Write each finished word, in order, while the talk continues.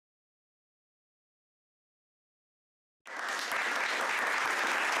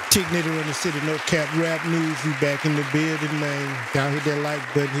Tigknight in the city, no cap rap news. We back in the building, man. Y'all hit that like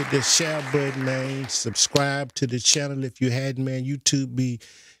button, hit that share button, man. Subscribe to the channel if you hadn't, man. YouTube be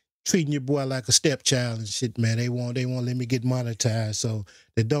treating your boy like a stepchild and shit, man. They won't let me get monetized. So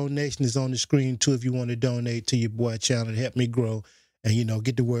the donation is on the screen too if you want to donate to your boy channel to help me grow and, you know,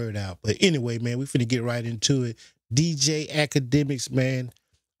 get the word out. But anyway, man, we finna get right into it. DJ Akademiks, man.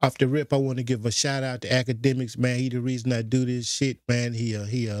 Off the rip, I want to give a shout out to Akademiks, man. He the reason I do this shit, man. He a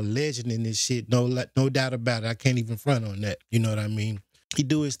legend in this shit. No doubt about it. I can't even front on that. You know what I mean? He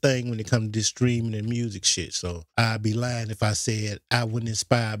do his thing when it comes to this streaming and music shit. So I'd be lying if I said I wasn't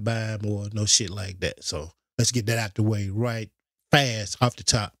inspired by him or no shit like that. So let's get that out the way right fast off the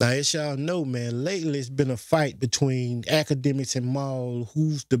top. Now, as y'all know, man, lately it's been a fight between Akademiks and Maul.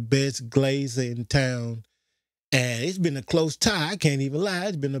 Who's the best glazer in town? And it's been a close tie. I can't even lie.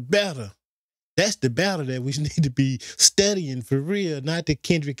 It's been a battle. That's the battle that we need to be studying for real. Not the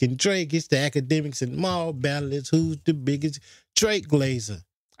Kendrick and Drake. It's the Akademiks and Maul battle. It's who's the biggest Drake glazer.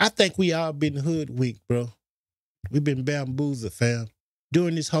 I think we all been hoodwinked, bro. We've been bamboozled, fam.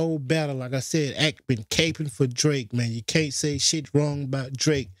 During this whole battle, like I said, Ak been caping for Drake, man. You can't say shit wrong about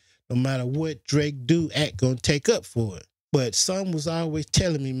Drake. No matter what Drake do, Ak gonna take up for it. But some was always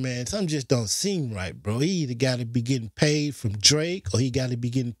telling me, man, some just don't seem right, bro. He either got to be getting paid from Drake or he got to be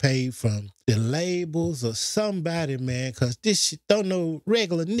getting paid from the labels or somebody, man, because this shit, don't no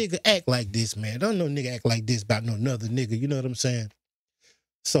regular nigga act like this, man. Don't no nigga act like this about no another nigga, you know what I'm saying?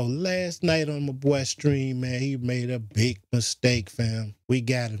 So last night on my boy stream, man, he made a big mistake, fam. We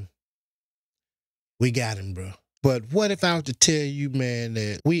got him. We got him, bro. But what if I was to tell you, man,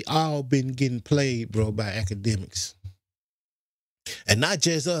 that we all been getting played, bro, by Akademiks? And not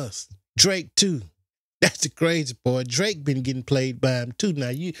just us, Drake too. That's the crazy part. Drake been getting played by him too. Now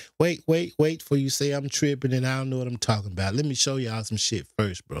you wait before you say I'm tripping and I don't know what I'm talking about. Let me show y'all some shit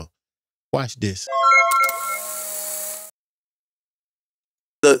first, bro. Watch this.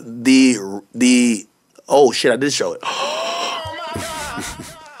 The oh shit, I did show it.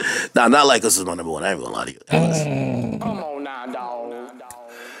 Nah, Not Like Us is my number one. I ain't gonna lie to you. Come on now, dog.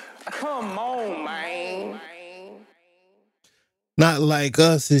 Come on, man. Not Like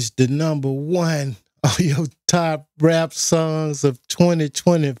Us is the number one of your top rap songs of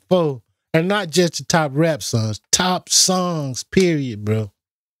 2024. And not just the top rap songs, top songs, period, bro.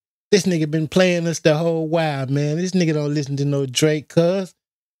 This nigga been playing us the whole while, man. This nigga don't listen to no Drake, cuz.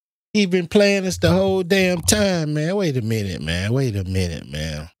 He been playing us the whole damn time, man. Wait a minute, man. Wait a minute,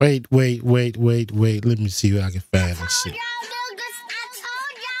 man. Wait. Let me see what I can find this shit.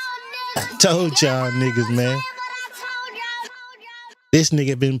 I told y'all niggas, man. This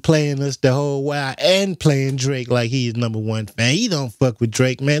nigga been playing us the whole while and playing Drake like he is number one fan. He don't fuck with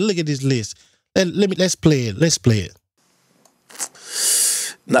Drake, man. Look at this list. Let's play it. Let's play it.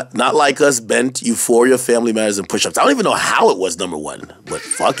 Not Like Us, Bent, Euphoria, Family Matters, and Push-Ups. I don't even know how it was number one, but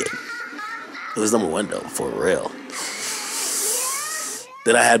fuck it. It was number one, though, for real.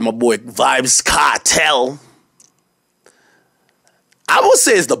 Then I had my boy Vibes Cartel. I would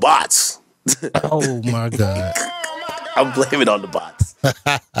say it's the bots. Oh, my God. I'm blaming it on the bots.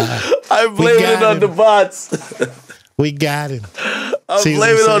 I'm blaming it on the bots. We got him. I'm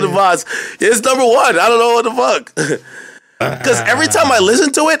blaming it on the bots. It's number one. I don't know what the fuck. Because every time I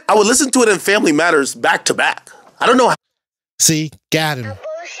listen to it, I would listen to it in Family Matters back to back. I don't know how. See, got him.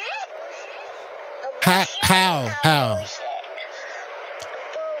 How?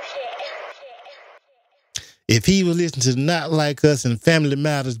 If he was listening to Not Like Us and Family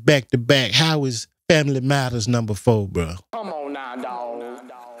Matters back to back, how is Family Matters number 4, bro? Come on now,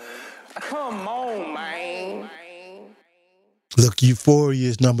 dog. Come on, man. Look, Euphoria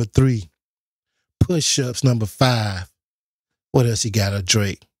is number 3. Push-Ups number 5. What else he got? A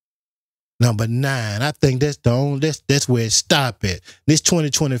Drake. Number 9. I think that's the only, that's where it stopped at. This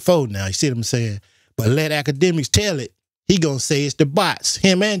 2024 now. You see what I'm saying? But let Akademiks tell it. He gonna say it's the bots.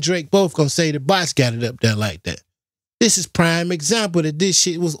 Him and Drake both gonna say the bots got it up there like that. This is prime example that this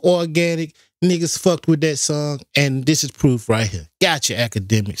shit was organic. Niggas fucked with that song, and this is proof right here. Gotcha,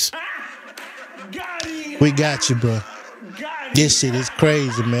 Akademiks. We got you, bro. This shit is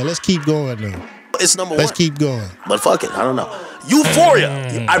crazy, man. Let's keep going, though. It's number Let's one. keep going. But fuck it, I don't know.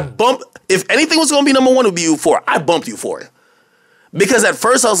 Euphoria. I bumped. If anything was gonna be number one, it would be Euphoria. I bumped Euphoria. Because at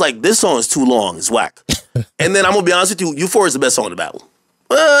first I was like, this song is too long, it's whack. And then I'm gonna be honest with you, Euphoria is the best song in the battle.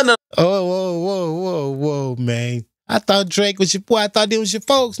 No. Oh, whoa, man. I thought Drake was your boy. I thought they was your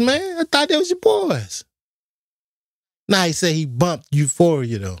folks, man. I thought they was your boys. Now he say he bumped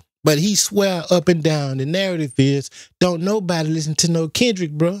Euphoria, though. But he swear up and down the narrative is, don't nobody listen to no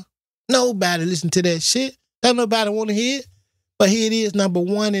Kendrick, bro. Nobody listen to that shit. Don't nobody want to hear it. But here it is, number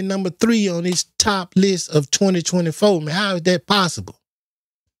 1 and number 3 on his top list of 2024. Man, how is that possible?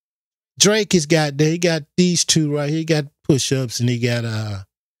 Drake has got there. He got these two right here. He got Push-Ups and he got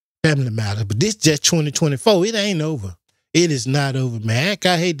Family Matters. But this just 2024. It ain't over. It is not over, man.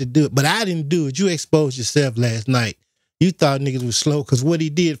 I hate to do it, but I didn't do it. You exposed yourself last night. You thought niggas was slow because what he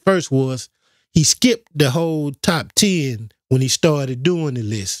did first was he skipped the whole top 10 when he started doing the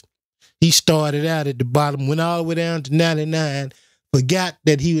list. He started out at the bottom, went all the way down to 99, forgot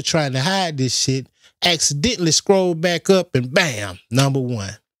that he was trying to hide this shit, accidentally scrolled back up, and bam, number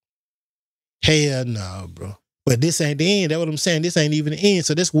 1. Hell no, bro. But this ain't the end. That's what I'm saying. This ain't even the end.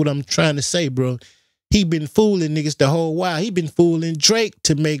 So that's what I'm trying to say, bro. He been fooling niggas the whole while. He been fooling Drake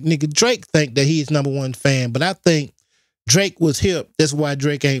to make nigga Drake think that he's number 1 fan. But I think Drake was hip. That's why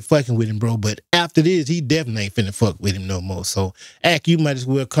Drake ain't fucking with him, bro. But after this, he definitely ain't finna fuck with him no more. So, Ak, you might as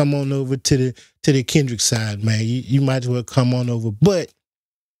well come on over to the Kendrick side, man. You might as well come on over. But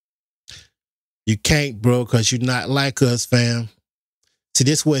you can't, bro, because you're not like us, fam. See,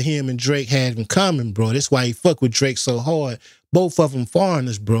 this is what him and Drake had in common, bro. That's why he fuck with Drake so hard. Both of them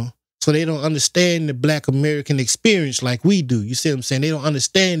foreigners, bro. So they don't understand the Black American experience like we do. You see what I'm saying? They don't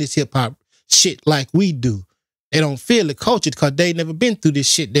understand this hip-hop shit like we do. They don't feel the culture because they never been through this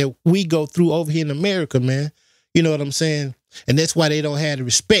shit that we go through over here in America, man. You know what I'm saying? And that's why they don't have the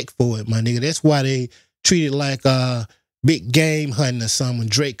respect for it, my nigga. That's why they treat it like big game hunting or something. When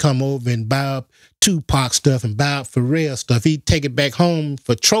Drake come over and buy up Tupac stuff and buy up Pharrell stuff, he take it back home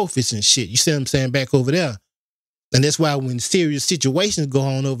for trophies and shit. You see what I'm saying? Back over there. And that's why when serious situations go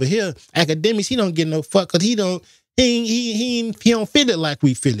on over here, Akademiks, he don't get no fuck because he don't feel it like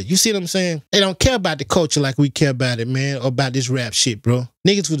we feel it. You see what I'm saying? They don't care about the culture like we care about it, man, or about this rap shit, bro.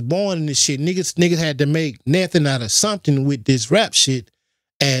 Niggas was born in this shit. Niggas had to make nothing out of something with this rap shit,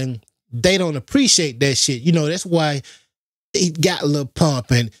 and they don't appreciate that shit. You know, that's why he got a little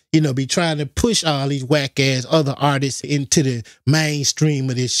pump and, you know, be trying to push all these whack-ass other artists into the mainstream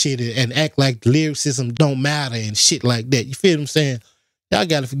of this shit and act like lyricism don't matter and shit like that. You feel what I'm saying? Y'all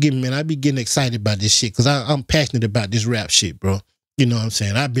gotta forgive me, man. I be getting excited about this shit because I'm passionate about this rap shit, bro. You know what I'm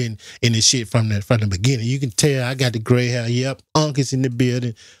saying? I've been in this shit from the beginning. You can tell I got the gray hair. Yep, Unc is in the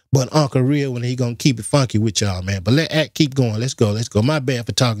building, but Uncle real when he gonna keep it funky with y'all, man. But let Act keep going. Let's go. My bad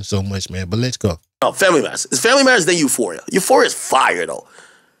for talking so much, man. But let's go. Oh, Family Matters. It's Family Matters, then Euphoria. Euphoria is fire, though.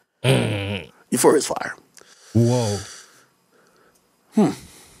 Euphoria is fire. Whoa.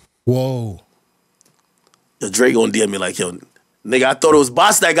 Whoa. Yo, Drake gonna DM me like, yo, nigga, I thought it was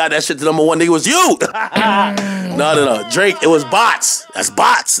bots that got that shit to number 1. Nigga, it was you. No. Drake, it was bots. That's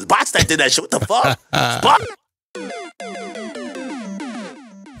bots. It's bots that did that shit. What the fuck? It's bots.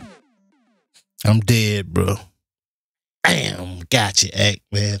 I'm dead, bro. Damn, got you, Act,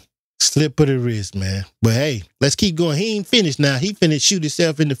 man. Slip of the wrist, man. But hey, let's keep going. He ain't finished now. He finna shoot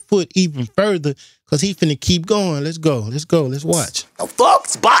himself in the foot even further because he finna keep going. Let's go. Let's watch. The fuck?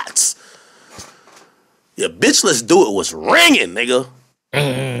 It's bots. Yeah, bitch, let's do it was ringing, nigga.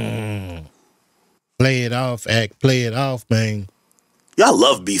 Play it off, Act. Play it off, man. Y'all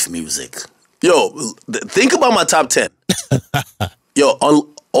love beef music. Yo, think about my top 10. Yo,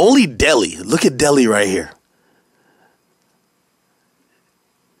 only Delhi. Look at Delhi right here.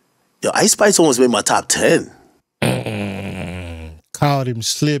 Yo, Ice Spice almost made my top 10. Caught him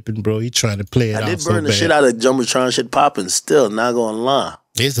slipping, bro. He trying to play it off so bad. I did burn the shit out of Jumbotron shit popping still, not gonna lie.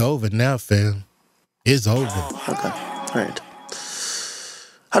 It's over now, fam. It's over. Okay. All right.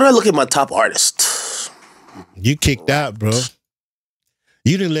 How do I look at my top artist? You kicked out, bro.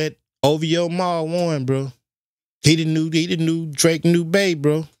 You didn't let OVO Mall won, bro. He didn't knew Drake knew Bay,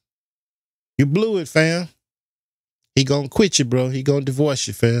 bro. You blew it, fam. He gonna quit you, bro. He gonna divorce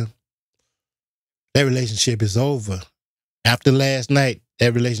you, fam. That relationship is over. After last night,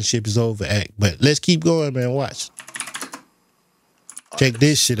 that relationship is over, Act. But let's keep going, man. Watch. Check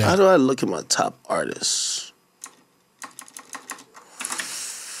this shit out. How do I look at my top artists?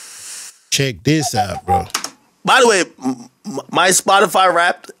 Check this out, bro. By the way, my Spotify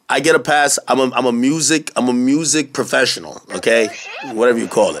Wrapped, I get a pass. I'm a music professional, okay? Whatever you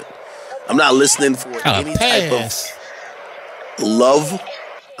call it. I'm not listening for any type of love.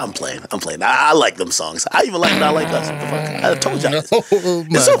 I'm playing. I like them songs. I even like Not Like Us. What the fuck? I told y'all this.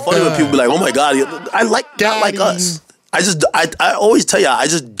 It's so funny when people be like, oh my God, I like Not Like Us. I always tell y'all, I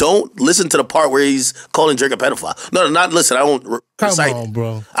just don't listen to the part where he's calling Drake a pedophile. No, not llisten. I won't recite Come on,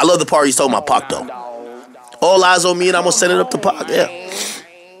 bro. I love the part he's talking about Pac, though. All eyes on me and I'm going to send it up to Pac. Yeah.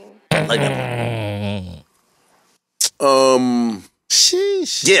 Like that.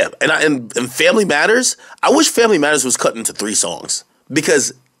 Sheesh. Yeah, and Family Matters, I wish Family Matters was cut into 3 songs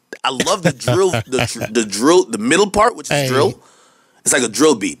because I love the drill, the drill, the middle part, which is drill. It's like a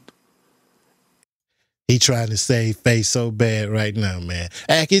drill beat. He trying to save face so bad right now, man.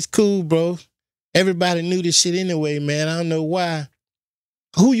 Act, it's cool, bro. Everybody knew this shit anyway, man. I don't know why.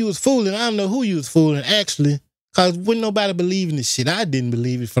 Who you was fooling? I don't know who you was fooling, actually. Because wouldn't nobody believe in this shit. I didn't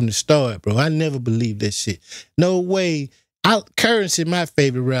believe it from the start, bro. I never believed that shit. No way. Currency my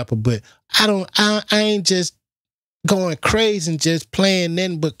favorite rapper, but I ain't just going crazy and just playing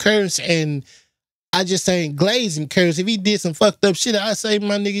nothing but Currency, and I just ain't glazing Currency. If he did some fucked up shit, I say,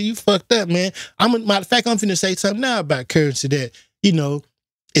 my nigga, you fucked up, man. Matter of fact, I'm finna say something now about Currency that, you know,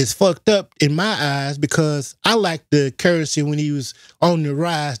 is fucked up in my eyes, because I like the Currency when he was on the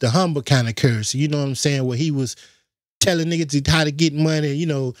rise, the humble kind of Currency, you know what I'm saying, where he was telling niggas how to get money, you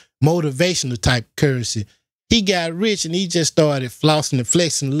know, motivational type Currency. He got rich and he just started flossing and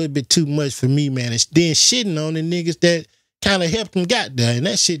flexing a little bit too much for me, man. And then shitting on the niggas that kind of helped him get there. And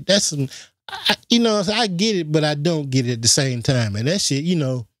that shit, that's some, you know, I get it, but I don't get it at the same time. And that shit, you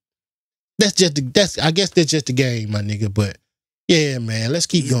know, I guess that's just the game, my nigga. But yeah, man, let's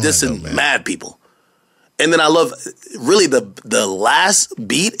keep going. He's dissing mad people. And then I love, really, the last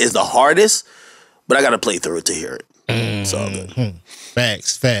beat is the hardest, but I got to play through it to hear it. It's all good.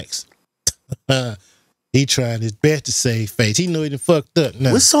 Facts. He trying his best to save face. He know he done fucked up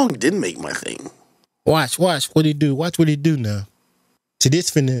now. What song didn't make my thing? Watch what he do. Watch what he do now. So this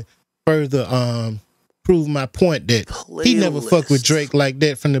finna further prove my point that he never fucked with Drake like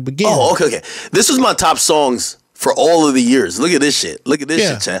that from the beginning. Oh, okay. This was my top songs for all of the years. Look at this shit. Look at this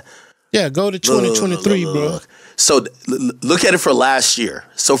shit, chat. Yeah, go to 2023, bro. So look at it for last year.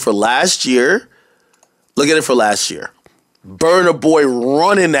 So for last year, look at it for last year. Burna Boy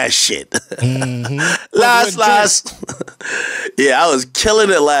running that shit. last. Yeah, I was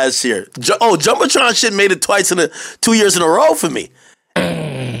killing it last year. Jumbotron shit made it 2 years in a row for me.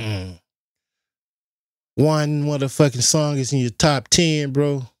 One motherfucking song is in your top 10,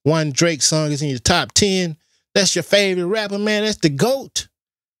 bro. One Drake song is in your top 10. That's your favorite rapper, man. That's the GOAT.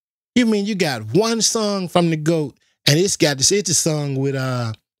 You mean you got one song from the GOAT, and it's a song with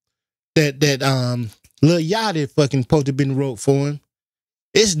that Lil Yachty fucking supposed to have been wrote for him.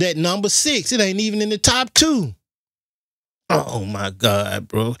 It's that number 6. It ain't even in the top 2. Oh my God,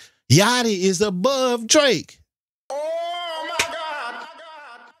 bro. Yachty is above Drake. Oh my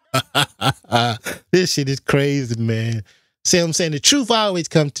God. This shit is crazy, man. See what I'm saying? The truth always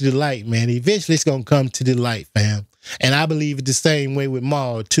comes to the light, man. Eventually it's gonna come to the light, fam. And I believe it the same way with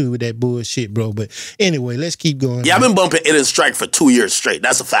Maul too, with that bullshit, bro. But anyway, let's keep going. Yeah, I've been bumping It and Strike for 2 years straight.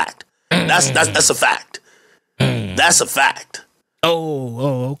 That's a fact. That's a fact. That's a fact.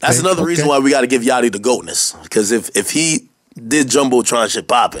 Oh, okay. That's another reason why we got to give Yachty the GOATness. Because if he did Jumbotron shit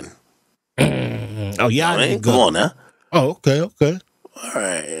popping. Yachty. Come on now. Oh, okay. All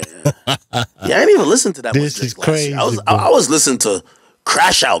right. Yeah, I didn't even listen to that. This is crazy. I was listening to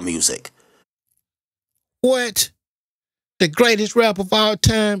Crash Out music. What? The greatest rapper of all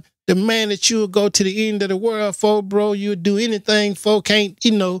time, the man that you would go to the end of the world for, bro. You would do anything for. Can't,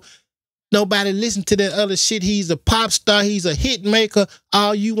 nobody listen to that other shit. He's a pop star. He's a hit maker.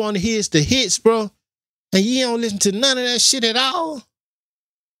 All you want to hear is the hits, bro. And you don't listen to none of that shit at all.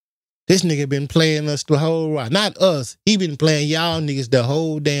 This nigga been playing us the whole ride. Not us. He been playing y'all niggas the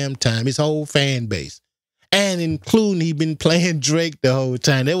whole damn time. His whole fan base. And including he been playing Drake the whole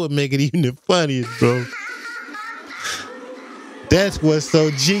time. That would make it even the funniest, bro. That's what's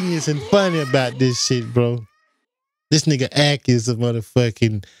so genius and funny about this shit, bro. This nigga Ack is a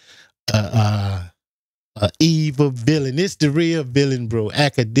motherfucking evil villain. It's the real villain, bro.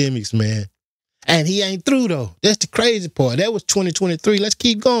 Akademiks, man. And he ain't through, though. That's the crazy part. That was 2023. Let's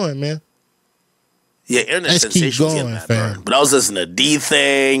keep going, man. Yeah, internet Let's keep sensations going, get fam. burned. But I was listening to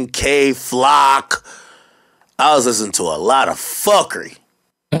D-Thing, K-Flock. I was listening to a lot of fuckery.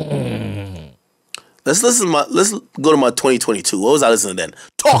 Let's go to my 2022. What was I listening to then?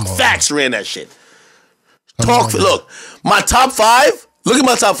 Talk Facts ran that shit. Look, my top 5. Look at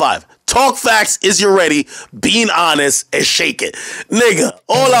my top 5. Talk Facts, Is You Ready, Being Honest, and Shake It. Nigga,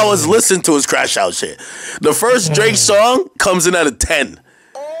 all I was listening to was Crash Out shit. The first Drake song comes in at a 10.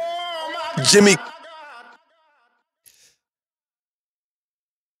 Jimmy.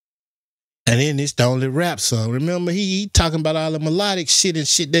 And then it's the only rap song. Remember, he talking about all the melodic shit and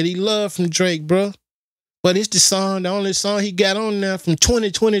shit that he loved from Drake, bro. But it's the only song he got on there from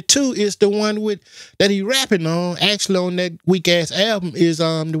 2022 is the one that he rapping on. Actually, on that weak-ass album is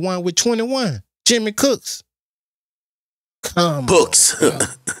the one with 21, Jimmy Cooks. Come Books. on,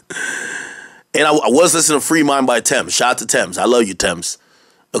 And I was listening to Free Mind by Thames. Shout out to Thames. I love you, Thames.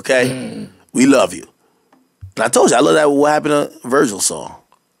 Okay? We love you. And I told you, I love that What Happened to Virgil song.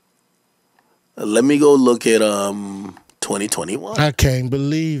 Let me go look at 2021. I can't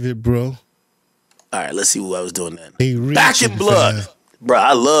believe it, bro. All right, let's see what I was doing then. He Back in Blood. fam. Bro,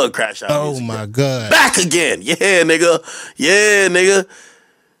 I love Crash Out Oh, music. my God. Back again. Yeah, nigga. Yeah, nigga.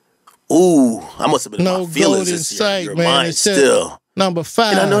 Ooh, I must have been in No my feelings golden this year. sight, Your man. mind It said still. Number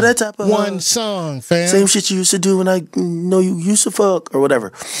 5. And I know that type of one song, fam. same shit you used to do when I know you used to fuck or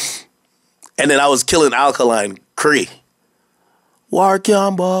whatever. And then I was killing Alkaline Cree. Work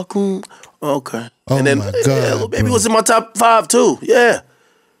on Bakum. Okay. Oh, and then my God, Lil Baby bro. was in my top 5 too. Yeah.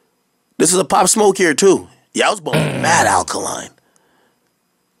 This is a Pop Smoke here too. Yeah, I was bumping mad Alkaline.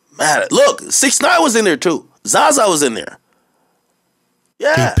 Mad. Look, 6ix9ine was in there too. Zaza was in there.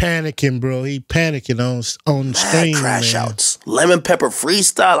 Yeah. He panicking, bro. He panicking on stream, Crash man. Outs. Lemon Pepper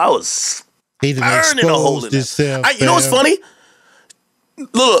Freestyle. I was He done burning a hole in exposed himself, that. You know what's fam. funny?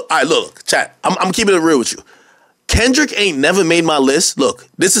 Look, all right, look, chat. I'm keeping it real with you. Kendrick ain't never made my list. Look,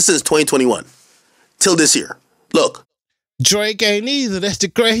 this is since 2021 till this year. Look, Drake ain't either. That's the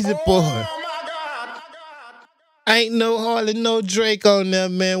crazy part. Ain't hardly no Drake on there,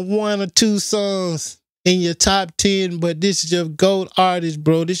 man. 1 or 2 songs in your top 10, but this is your GOAT artist,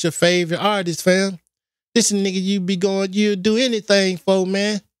 bro. This your favorite artist, fam. This a nigga you'll do anything for,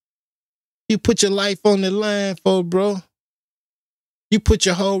 man. You put your life on the line for, bro. You put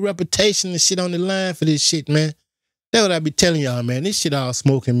your whole reputation and shit on the line for this shit, man. That's what I be telling y'all, man. This shit all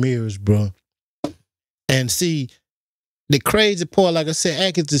smoke and mirrors, bro. And see, the crazy part, like I said,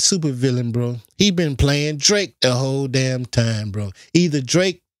 Ak is the super villain, bro. He been playing Drake the whole damn time, bro. Either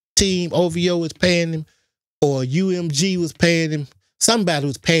Drake team, OVO was paying him, or UMG was paying him. Somebody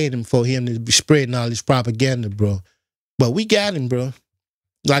was paying him for him to be spreading all this propaganda, bro. But we got him, bro.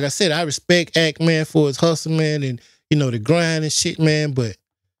 Like I said, I respect Ak, man, for his hustle, man, and, the grind and shit, man, but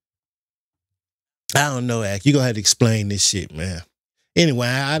I don't know, Ak. You gonna have to explain this shit, man. Anyway,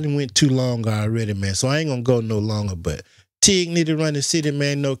 I done went too long already, man, so I ain't gonna go no longer, but Tigknight to run the city,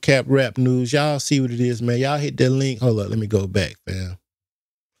 man. No cap rap news. Y'all see what it is, man. Y'all hit that link. Hold up, let me go back, fam.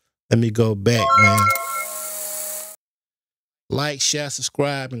 Let me go back, man. Like, share,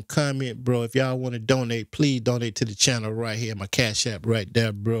 subscribe, and comment, bro. If y'all want to donate, please donate to the channel right here. My Cash App right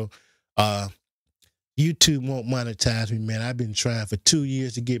there, bro. YouTube won't monetize me, man. I've been trying for 2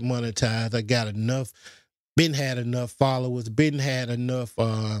 years to get monetized. I got enough, had enough followers, had enough,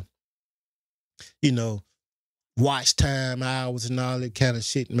 watch time hours and all that kind of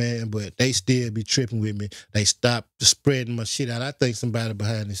shit, man. But they still be tripping with me. They stopped spreading my shit out. I think somebody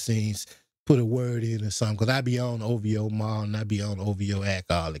behind the scenes put a word in or something, because I be on OVO Mall and I be on OVO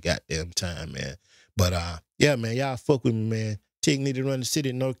Act all the goddamn time, man. But yeah, man, y'all fuck with me, man. Tigknight to run the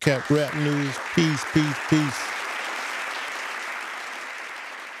city, no cap rap news. Peace, peace, peace.